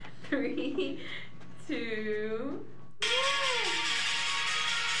3, 2.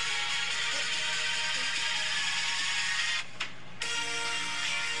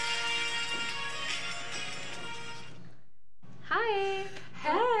 Hi.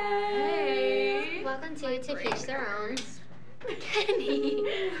 Hey. Welcome to Each Their Own. Kenny.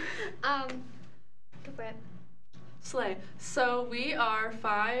 Go for it. Slay. So we are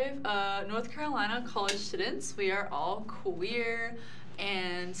 5 North Carolina college students. We are all queer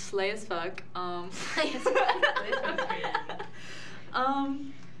and slay as fuck.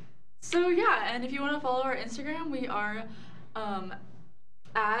 So yeah, and if you want to follow our Instagram, we are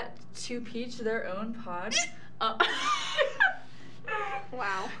at To Peach Their Own Pod.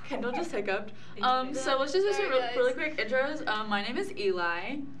 Wow. Kendall just hiccuped. So let's just do some really quick intros. My name is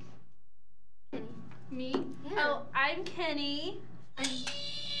Eli. Kenny. Me? Yeah. Oh, I'm Kenny. Thanks,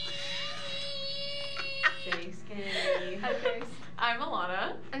 Kenny. Hi, Grace. I'm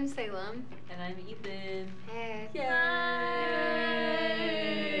Alana. I'm Salem. And I'm Ethan. Hey. Yay!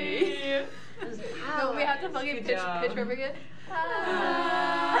 No, we have to fucking Good pitch job. pitch perfect it.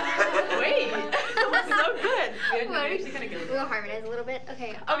 Wait, that was so good. We actually kind of good. We'll harmonize a little bit.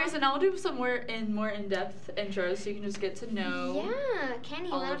 Okay. Okay, so now we'll do some more in-depth intros so you can just get to know Yeah, Kenny,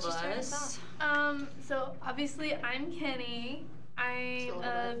 all why don't of you start us us. off? So obviously I'm Kenny. I'm Just a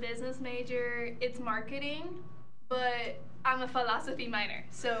little a bit. business major. It's marketing, but I'm a philosophy minor.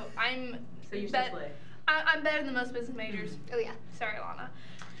 So I'm So you're bet- still slay. I'm better than most business majors. Oh yeah. Sorry, Alana.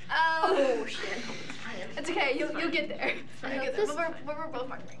 Oh shit. It's okay. You'll get there. I You'll hope get there. this- But we're both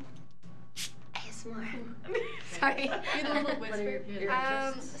marketing. ASMR. Sorry. You're the little whisper. your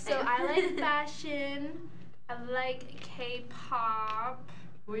interests? So I like fashion. I like K-pop.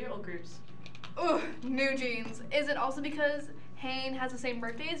 Who are your old groups? Ugh, New Jeans. Is it also because Hayne has the same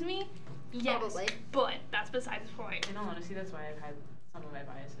birthday as me? Yes. Probably. But that's besides the point. In all honesty, that's why I've had some of my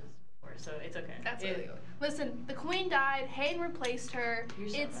biases before, so it's okay. That's really good. Listen, the queen died. Hayne replaced her. You're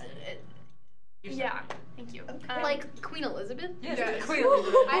so It's right. You're so yeah. right. Thank you. Like Queen Elizabeth? Yes, Yes. the Queen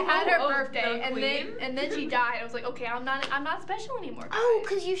Elizabeth. I had her Oh, birthday, the and queen? then she died. I was like, okay, I'm not special anymore. Oh,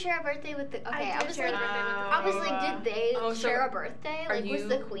 cause you share a birthday with the. Okay, I I did was share like, a birthday with the I was like, did they Oh, so share a birthday? are Like, was you-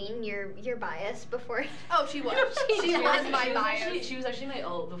 the queen your bias before? Oh, she was. She died. was my bias. She was actually my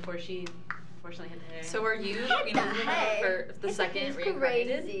ult before she unfortunately hit the hair. So are you What Queen the Elizabeth heck? for the It's second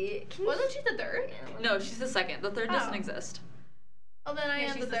reincarnated? crazy. Can you Wasn't she the third? No, she's the second. The third doesn't Oh. exist. Oh, then I Yeah,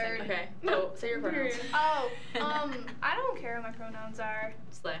 am she's the the third. second. Okay. Oh, say your pronouns. Oh, I don't care what my pronouns are.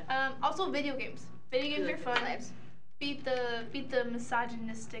 Slay. Also video games. Video games are fun. Lives. Beat the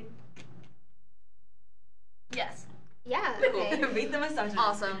misogynistic. Yes. Yeah. Cool. Okay. Beat the massage.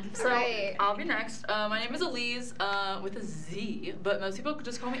 Awesome. So Right. I'll be next. My name is Elise with a Z, but most people could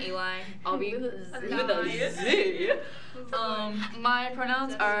just call me Eli. I'll be with a Z. My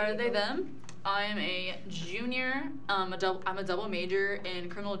pronouns are they them. I am a junior. I'm a double major in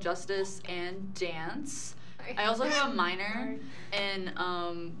criminal justice and dance. I also have a minor in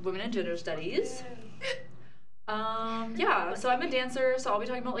women and gender studies. Yeah, so I'm a dancer, so I'll be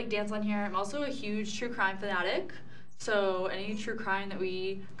talking about like dance on here. I'm also a huge true crime fanatic. So any true crime that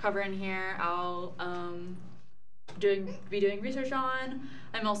we cover in here, I'll be doing research on.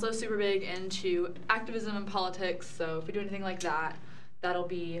 I'm also super big into activism and politics, so if we do anything like that, that'll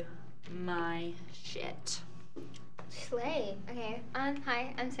be my shit. Slay. Okay.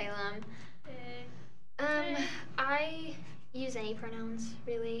 Hi, I'm Salem. I use any pronouns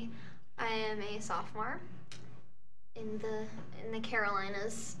really. I am a sophomore in the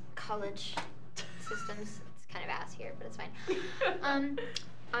Carolinas college systems. It's kind of ass here, but it's fine.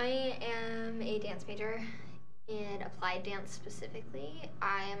 I am a dance major in applied dance specifically.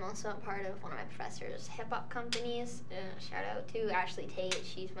 I am also a part of one of my professor's hip hop companies. Shout out to Ashley Tate.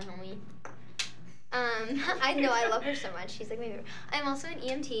 She's my homie. I know I love her so much. She's like my favorite. I'm also an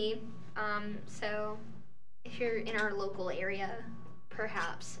EMT. So if you're in our local area,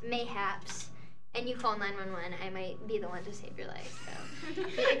 mayhaps, and you call 911, I might be the one to save your life. So if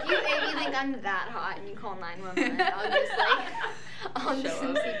you think I'm that hot and you call 911, I'll do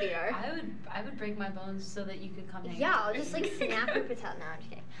some CPR. I would break my bones so that you could come hang Yeah, out I'll with just me. like snap your patella. No, I'm just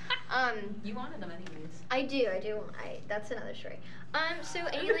kidding. You wanted them anyways. I do. That's another story. So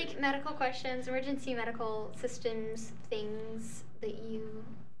any like medical questions, emergency medical systems, things that you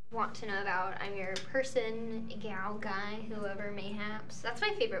want to know about, I'm your person, gal, guy, whoever, mayhaps. That's my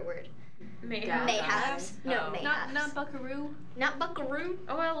favorite word. Mayhaps. Mayhaps. No, Oh. mayhaps. Not Buckaroo. Not buckaroo.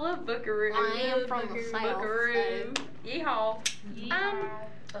 Oh, I love Buckaroo. I am from the South, Buckaroo. Yeehaw.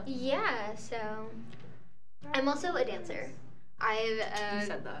 Yeah, so I'm also a dancer. I've You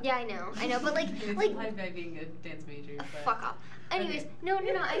said that. Yeah, I know, but like It's like implied by being a dance major. But fuck off. Anyways, Okay. no. I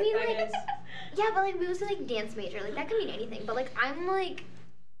mean, like, Anyways. yeah, but like we was like dance major. Like that could mean anything. But like I'm like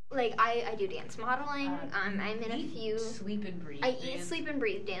I do dance modeling. I'm in a Eat, few. sleep and breathe. I eat, dance. sleep, and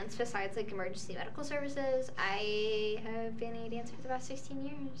breathe dance. Besides like emergency medical services, I have been a dancer for the past 16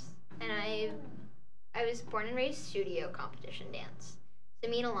 years, and I was born and raised studio competition dance. So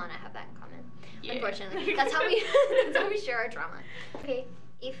me and Alana have that in common. Yeah. Unfortunately, that's how we share our drama. Okay,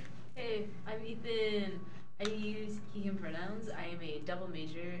 Eve. Hey, I'm Ethan. I use he/him pronouns. I am a double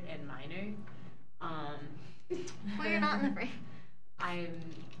major and minor. Well, you're not in the frame. I'm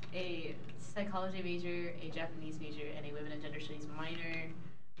a psychology major, a Japanese major, and a women and gender studies minor.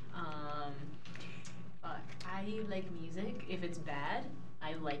 I like music. If it's bad,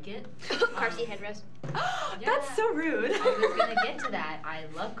 I like it. Car seat headrest. That's so rude. I was gonna get to that. I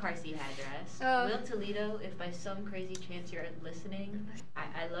love car seat address. Oh. Will Toledo, if by some crazy chance you're listening,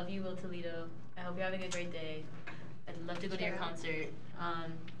 I love you, Will Toledo. I hope you're having a great day. I'd love to go to your concert.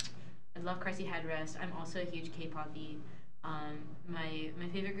 I love car seat headrest. I'm also a huge K-poppy. My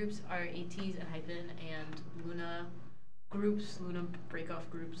favorite groups are ATEEZ and Hypen and Luna break-off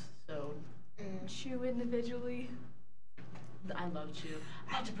groups. So Chew individually. I love Chu.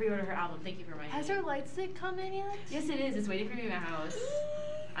 I have to pre-order her album. Thank you for reminding Has me. her light stick come in yet? Yes, it is. It's waiting for me in my house.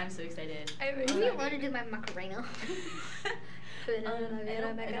 I'm so excited. When do you want to do my Macarena?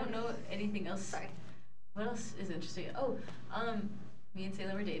 I don't know anything else. Sorry. What else is interesting? Oh, me and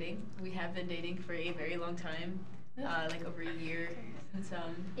Salem are dating. We have been dating for a very long time, like over a year since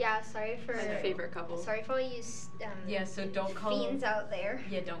Yeah, sorry for My favorite couple. Sorry for all you Yeah, so don't call. fiends out there.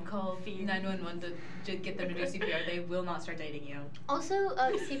 Yeah, don't call 911 to get them to do CPR. They will not start dating you. Also,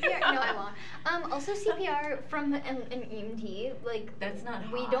 CPR. No, I won't. Also, CPR from an EMT. Like That's not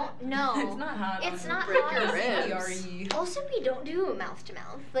hot. we don't know. It's not hot. It's on not break hot. your Ribs. CPRE. Also, we don't do mouth to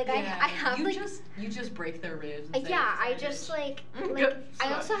mouth. Like I have you like. you just break their ribs. and say Yeah, it's I damage. just like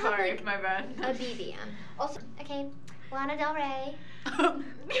I also have Sorry, like my bad. a BBM. Also, okay, Lana Del Rey.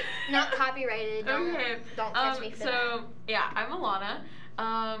 Not copyrighted. Don't catch me for that. So yeah, I'm Alana.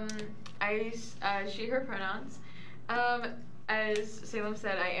 She/her pronouns. As Salem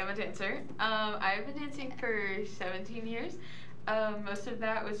said, I am a dancer. I've been dancing for 17 years. Most of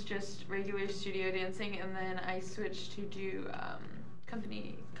that was just regular studio dancing, and then I switched to do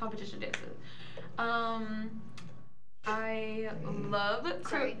competition dances. I love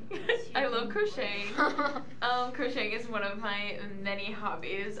Sorry. I love crocheting. Crocheting is one of my many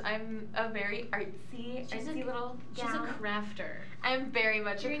hobbies. I'm a very artsy little She's gal. a crafter. I'm very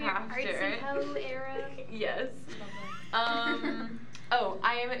much You're a in your crafter. artsy hoe era. Yes.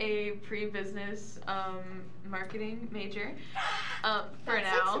 I am a pre-business marketing major. For That's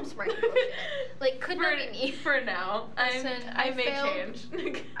now. like some smart bullshit. Like could not be me. For now. Listen, I I may failed.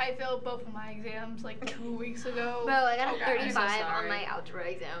 change. I failed both of my exams like 2 weeks ago. Bro, I got a Okay. 35 so on sorry. my algebra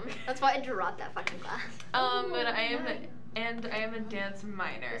exam. That's why I dropped that fucking class. But I am a dance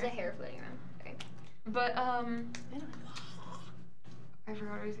minor. There's a hair floating around. Sorry. But I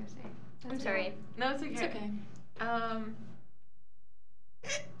forgot what I was gonna say. I'm sorry. No, it's okay. It's okay.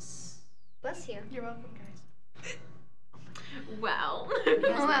 Bless you. You're welcome, guys. Well,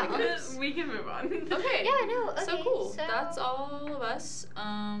 Wow. we can move on. Okay. Yeah, no. Okay, So cool. So That's all of us.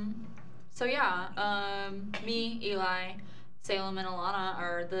 So yeah, me, Eli, Salem, and Alana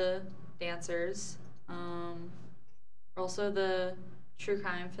are the dancers. We're also the true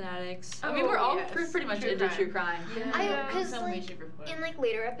crime fanatics. I mean, Oh, we're all yes. pretty much True into crime. true crime. I because Some way, like shape, or form. in like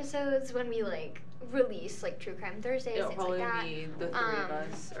later episodes when we like release like True Crime Thursdays, It'll things probably like that. be the three of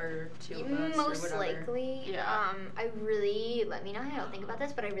us or two of us Most or whatever. likely. Yeah. I really let me know how y'all think about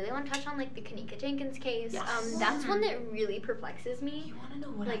this, but I really want to touch on like the Kanika Jenkins case. Yes. That's one that really perplexes me, You wanna know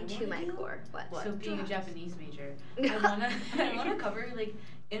what like I to wanna my do? core. What? So being a Japanese major, I wanna cover like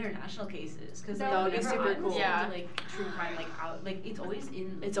international cases because That like would be whenever super I'm cool. Yeah. into, like true crime, like out, like it's always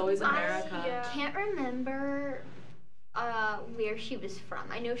in. It's always America. Yeah. Can't remember where she was from.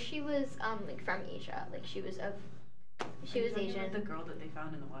 I know she was like from Asia. Like she was Asian. The girl that they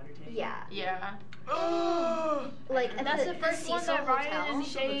found in the water tank. Yeah. Yeah. Like at That's the the first one Cecil that Ryan Hotel. and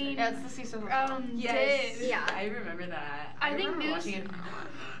Shane That's the Cecil Hotel. Yes. did. Yeah. I remember that. I think remember news- watching it.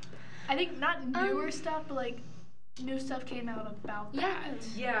 I think not newer stuff, but like new stuff came out about Yeah. that.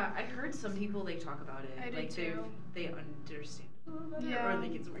 Yeah, I heard some people like talk about it. I did like too. they understand it a little better, Yeah. or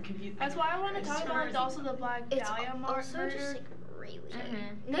like it's more confusing. That's why I want to It's talk about Jersey. also the Black It's Dahlia also murder. just like really.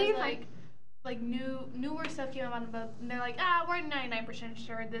 Mhm. No, you're like, like newer stuff came out about, and they're like, we're 99%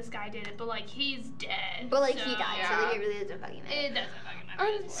 sure this guy did it, but like he's dead. But like so, he died, so yeah. like it really doesn't fucking matter. It doesn't fucking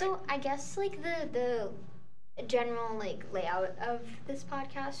matter. at this So point. I guess like the general like layout of this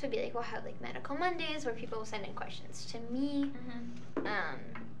podcast would be like we'll have like Medical Mondays where people will send in questions to me.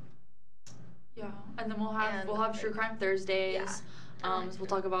 Yeah, and then we'll have True Crime Thursdays. Yeah. So we'll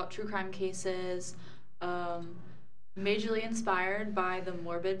talk about true crime cases. Majorly inspired by the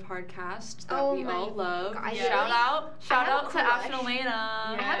Morbid podcast that Oh we my all love. God, I Shout have a out to Ash and crush.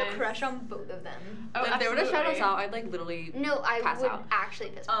 Elena. I have a Yes. crush on both of them. Oh, If they were to shout us absolutely. out, I'd like literally. No, I Pass would out.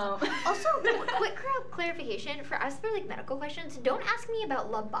 actually piss myself. Um, Also, quick clarification for us for like medical questions. Don't ask me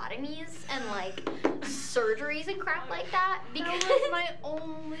about lobotomies and like surgeries and crap like that because That was my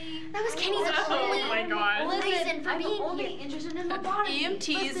only. that was Kenny's Oh only my God. reason for I'm being only here. interested in lobotomy.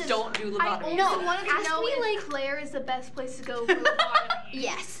 EMTs Listen, don't do I lobotomies. only No, wanted to ask know me, if like- Claire is the best place to go for lobotomy.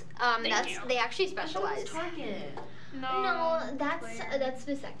 Yes, Thank that's you. they actually I thought it was specialize. Target. No, that's Claire.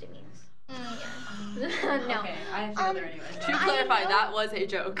 vasectomies. Mm. No. Okay, I have to go there anyway. To I clarify, know- that was a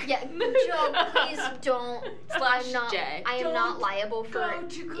joke. Yeah, joke. Please don't. Slash I'm not. J. I am not liable for. Go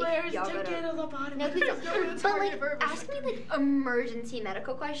to Claire's y'all to gotta- get a lobotomy. No, please don't. It's But hard like, to verb ask me like emergency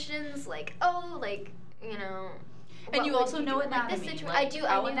medical questions, like you know. And what you would also do know in, like, anatomy. this situa- like, I do.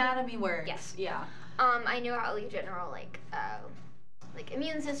 How I knew, anatomy works. Yes. Yeah. I know how like general like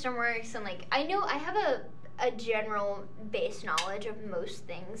immune system works, and like I know I have a general base knowledge of most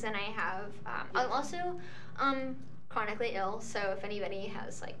things, and I have I'm also chronically ill. So if anybody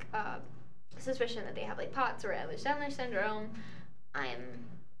has like suspicion that they have like POTS or Ehlers-Danlos syndrome, I'm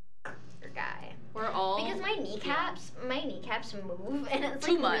your guy. We're all. Because my kneecaps move, and it's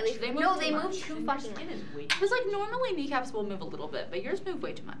Too like much. really. They move no, too they move much. too Your fucking skin much. is way Because like normally kneecaps will move a little bit, but yours move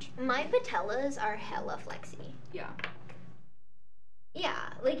way too much. My patellas are hella flexy. Yeah. Yeah,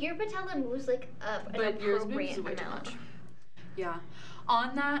 like your patella moves like an But yours appropriate moves way too amount. much. Yeah.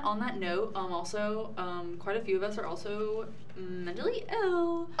 On that note, also, quite a few of us are also mentally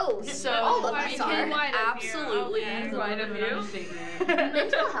ill. Oh, So all of we us can are. Wide of you, absolutely. okay. Wide of you.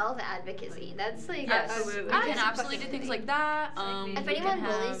 Mental health advocacy. That's like Yes, Absolutely. we that's can a absolutely do fucking things thing. like that. like If we anyone can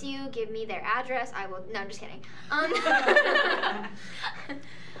bullies have- you, give me their address. I will. No, I'm just kidding.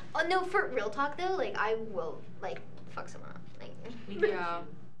 Oh no, for real talk though, like I will like fuck someone up. Like Yeah.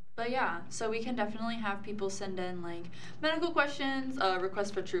 But yeah, so we can definitely have people send in like medical questions,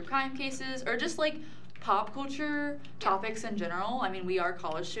 requests for true crime cases, or just like pop culture topics in general. I mean, we are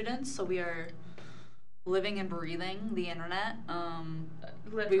college students, so we are living and breathing the internet.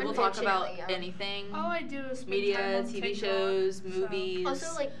 We will talk about Unfortunately, yeah. anything. All I do is spend time Media, on TV TikTok, shows, so- movies.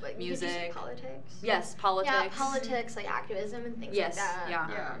 also like you could do some music. politics. Yes, politics. Yeah, politics, like activism and things Yes, like that.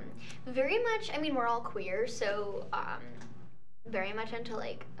 yeah. Very much. I mean, we're all queer, so very much into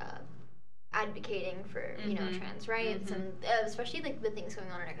like advocating for Mhm. trans rights Mhm. and especially like the things going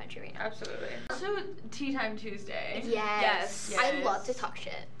on in our country right now. Absolutely. Also, Tea Time Tuesday. Yes. I Yes. love to talk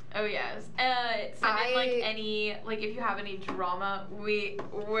shit. Oh yes. Send in like I- any if you have any drama, we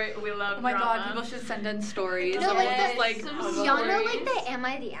love. Oh my drama. god, people should send in stories. No, of like just the- like some Y'all know stories. like the "Am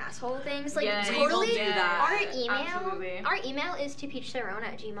I the asshole" things? Like Yes, totally. we will do that. Our email. Absolutely. Our email is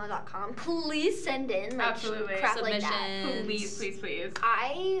topeachtheirOwn@gmail.com. Please send in like Absolutely. crap like that. Submissions. Please, please, please.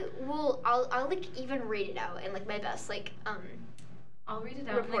 I'll like even read it out in like my best like I'll read it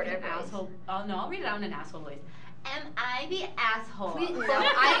out Reporter in like an voice. asshole. Oh no, I'll read it out in an asshole voice. Am I the asshole? Please, no,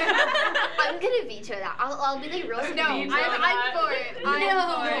 I'm gonna veto that. I'll be like real. No, sweet. I'm for it.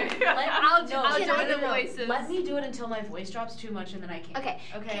 I'm for it. I'll do Can I the do it? voices. Let me do it until my voice drops too much and then I can't. Okay.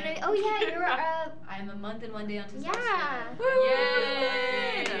 Okay. Can I? Oh yeah, you're I'm a month and 1 day on testosterone.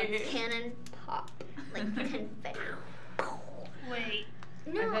 Yeah. Yay! cannon pop like confetti. Wait.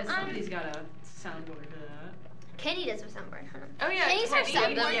 No, I bet somebody's got a soundboard for that. Kenny does with soundboard, huh? Oh yeah, Kenny's our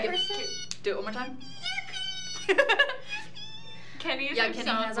Kenny. soundboard person. Do it one more time. Kenny is Yeah, our Kenny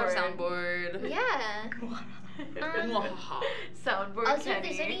has our soundboard. Yeah. Mwahaha. Soundboard Also, Kenny.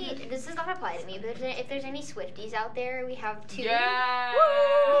 if there's any, this does not apply to me, but if there's any Swifties out there, we have two. Yeah.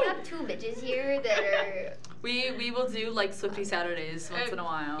 We have two bitches here that are. We will do like Swifty Saturdays once in a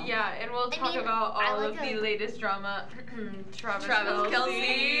while. Yeah, and we'll I talk mean, about I all like of the a- latest drama. Travis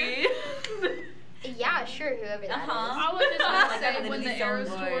Kelsey. Yeah, sure, whoever that is. Uh-huh. I was just gonna Like say I'm when gonna the be Eras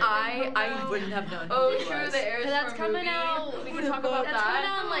soundboard. tour. I wouldn't have known. Oh, who it true, was. the Eras That's Tour coming movie. out. We Who can the talk about That's that.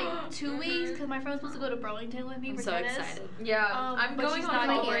 coming out in like 2 weeks Mhm. because my friend's supposed to go to Burlington with me I'm for so tennis. excited. Yeah, I'm but going she's on not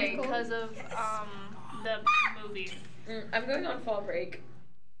fall going break. because of the movie. I'm going on fall break.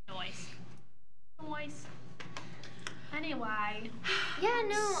 Noise. Anyway. Yeah,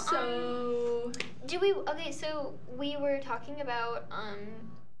 no. So, Do we? Okay, so we were talking about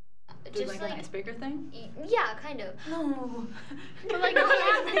do just like an icebreaker thing? yeah, kind of. No. But like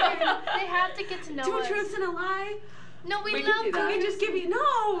they have to get to know Two us. truths and a lie. No, we We can love do that. Can you just give me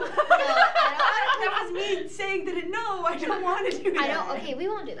no? That was me saying that no, I don't want to do that. I don't. Okay, we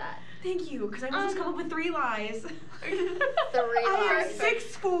won't do that. Thank you, because I must come up with 3 lies. 3 I lies. am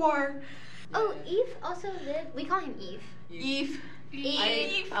 6'4". Oh, Eve also did. We call him Eve. Eve.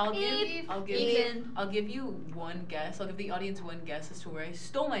 I'll Ethan. give you one guess. I'll give the audience one guess as to where I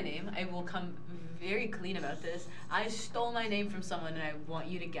stole my name. I will come very clean about this. I stole my name from someone, and I want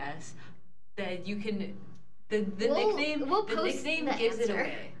you to guess that you can. The nickname. We'll the post nickname the gives it answer.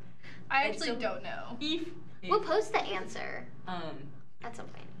 away. I It's actually so- don't know. Eve. We'll post the answer Um. at some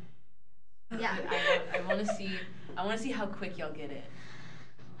point. Yeah. I want to see. I want to see how quick y'all get it.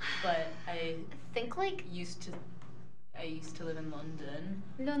 But I Think like used to live in London.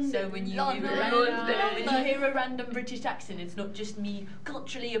 London. So when you London. hear a random British accent, it's not just me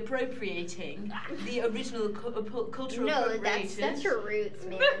culturally appropriating the original cultural No, appropriators. that's your roots,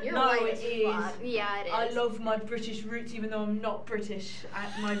 man. You're No, white it as is. fuck. Yeah, it is. I love my British roots, even though I'm not British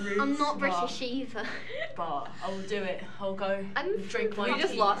at my roots. I'm not but- British either. But I'll do it. I'll go I'm drink my We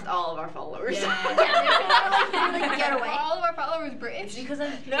just tea. lost all of our followers. Yeah. Like, get away. All of our followers It's British. because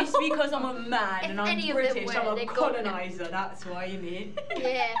I'm a man If and I'm any of them British. were, I'm they'd a go colonizer. That's why, mate.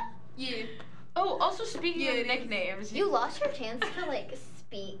 Yeah. Yeah. Oh, also speaking Yeah, of it is. nicknames. You lost your chance to like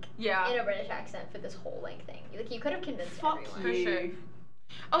speak Yeah. in a British accent for this whole like thing. Like you could have convinced Fuck everyone. For sure.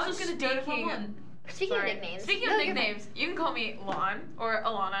 Also I'm gonna date speaking. one. Speaking Sorry. of nicknames. Speaking no, of you're fine. nicknames, you can call me Lon or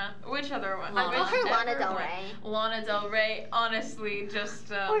Alana. Which other one? I call her Lana Whichever Del one. Rey. Lana Del Rey. Honestly,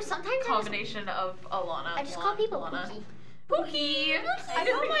 just Or sometimes I just- combination of Alana. I just Lon, call people Alana. Pookie. Pookie. I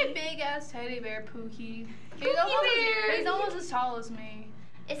call my big ass teddy bear Pookie. Bear. He's almost as tall as me.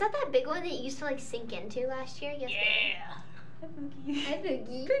 Is that big one that you used to like sink into last year? Yes. babe. Hi,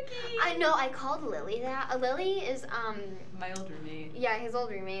 Pookie. I know. I called Lily that. Lily is My old roommate. yeah, his old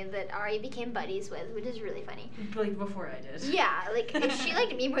roommate that Ari became buddies with, which is really funny. Like before I did. Yeah, like she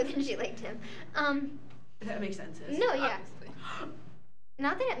liked me more than she liked him. That makes sense. No, yeah.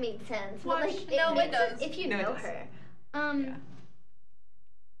 Not that it made sense, but like No, it makes does. sense if you No, it know does. her. Yeah.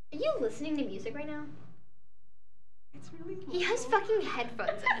 Are you listening to music right now? It's really cool. He has fucking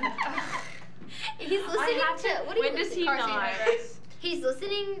headphones in. He's listening have to what are you When does he listening to? not? He's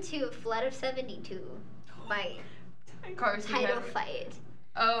listening to Flood of 72 by Car seat Title head. Fight.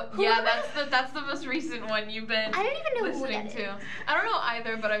 Oh Who yeah, am I? that's the most recent one you've been I don't even know who listening that to. is. I don't know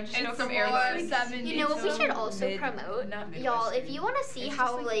either, but I just know It's from more Airbuds. 70s. You know what we should Some also mid- promote? not Y'all, if Midwestern. you want to see It's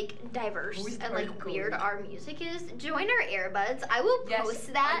how just like diverse always and like hardcore. weird our music is, join our earbuds. I will Yes,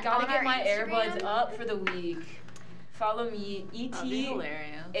 post that I gotta on get our my Instagram. earbuds up for the week. Follow me, That'd be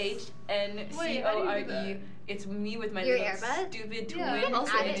hilarious. ETHNCORE. It's me with my Your little earbuds? stupid twin. Yeah. can I'll add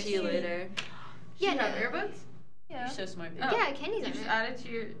send it it to you to- later. Yeah, You have no. earbuds? Yeah. You're so smart. Oh. Yeah, Kenny's You on just it. add it to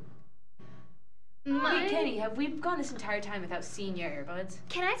your. Mine- Hey Kenny, have we gone this entire time without seeing your earbuds?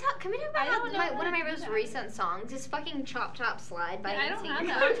 Can I talk? Can we talk I about don't know my, how one of to my do most that. recent songs? Is fucking "Chop Chop Slide" by Yeah, I don't Insane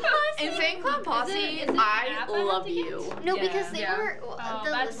have Clown that. Posse. Insane Clown Posse, is it an I app I have love to you. get? No, Yeah. because they Yeah. were Oh, the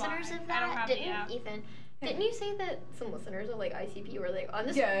that's listeners why. of I don't that. have the Didn't app. Ethan? Didn't you say that some listeners of like ICP were like on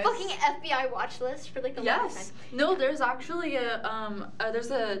this Yes. fucking FBI watch list for like the longest Yes. time? No, there's actually there's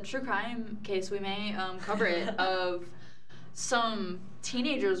a true crime case we may cover it of some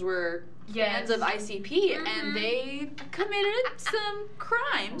teenagers were fans of ICP and they committed some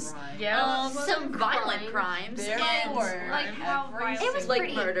crimes. Yeah. Some violent crimes. And Like how violent? It was like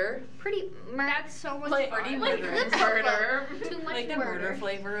pretty- murder. Pretty That's so much Like, fun. like the Murder. Too much Like the murder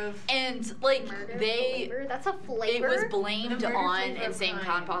flavor of. And like Murder they flavor? That's a it flavor. was blamed The murder on flavor of Insane crime.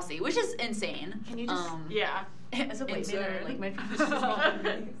 Clown Posse, which is insane. Can you just? Yeah. As a white man, Insane. like my privilege is not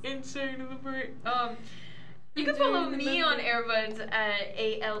Insane in the brain. You can follow me on Airbuds at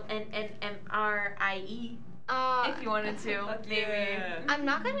ALNNMRIE if you wanted to. Maybe. I'm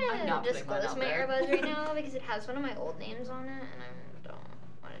not gonna I'm not putting mine disclose out my there. earbuds right now because it has one of my old names on it, and I don't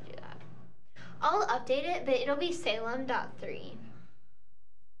want to do that. I'll update it, but it'll be Salem.3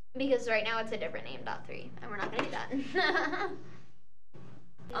 because right now it's a different name .3, and we're not gonna do that.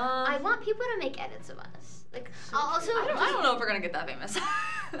 I want people to make edits of us. Like, I'll also. I don't know if we're gonna get that famous.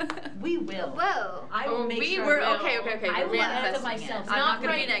 We will. Whoa. I will Oh, make we sure. were- okay. I will add it manifesting myself. I'm not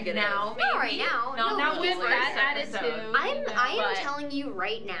gonna right be negative. now. Not right maybe. now. Not No, now no, with no. that Added episode. to. I am But- telling you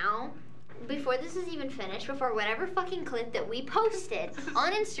right now, before this is even finished, before whatever fucking clip that we posted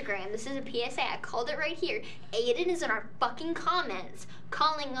on Instagram, this is a PSA, I called it right here. Aiden is in our fucking comments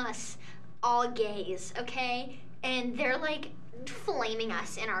calling us all gays, okay? And they're like flaming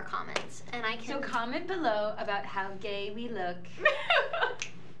us in our comments. And I So can. comment below about how gay we look.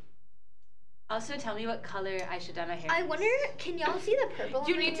 Also, tell me what color I should dye my hair. I wonder, can y'all see the purple?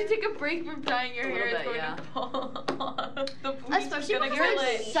 You on my need to hair? take a break from dyeing your A hair. little It's bit, going yeah. to fall off. The bleach Especially is gonna because kill I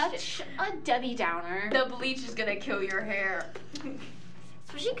it. bleached Such a Debbie Downer. The bleach is gonna kill your hair.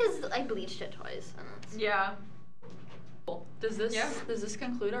 Especially because I bleached it twice. And that's... Yeah. Does this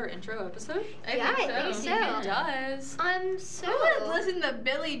conclude our intro episode? Yeah, I think so. It does. I'm so. I would listen to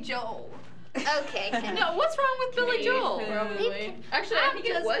Billy Joel. Okay. No, what's wrong with Billy Joel? Probably. Actually, I think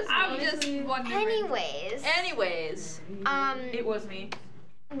it was. I'm me. just wondering. Anyways, It was me.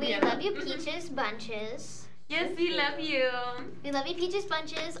 we Yeah. love you, Peaches Bunches. Yes, we love you. We love you, Peaches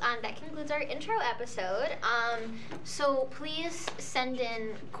Bunches. That concludes our intro episode. So please send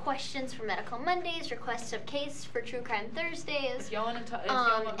in questions for Medical Mondays, requests of case for True Crime Thursdays. If y'all want to talk,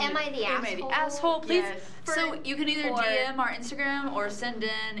 Am I the asshole? Please. Yes. So you can either for- DM our Instagram or send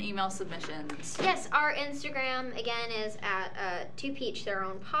in email submissions. Yes, our Instagram again is at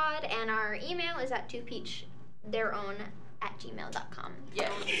 2peachtheirownpod, and our email is at 2peachtheirown@gmail.com. Yes.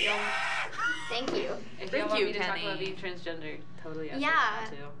 Thank you. If Thank y'all want you, me to talk Kenny. about being transgender, totally yes. Yeah. I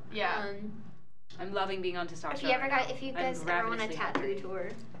want to. Yeah. I'm loving being on testosterone. If you ever right now. if you I'm guys ever want a ravenously tattoo hungry. tour,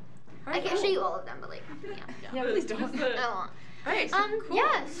 I can show you all of them, but like, yeah. Yeah, please don't. I won't. Alright, cool.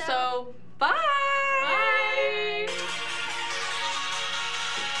 Yeah. So, bye.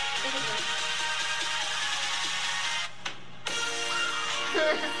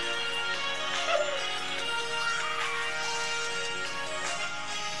 Bye.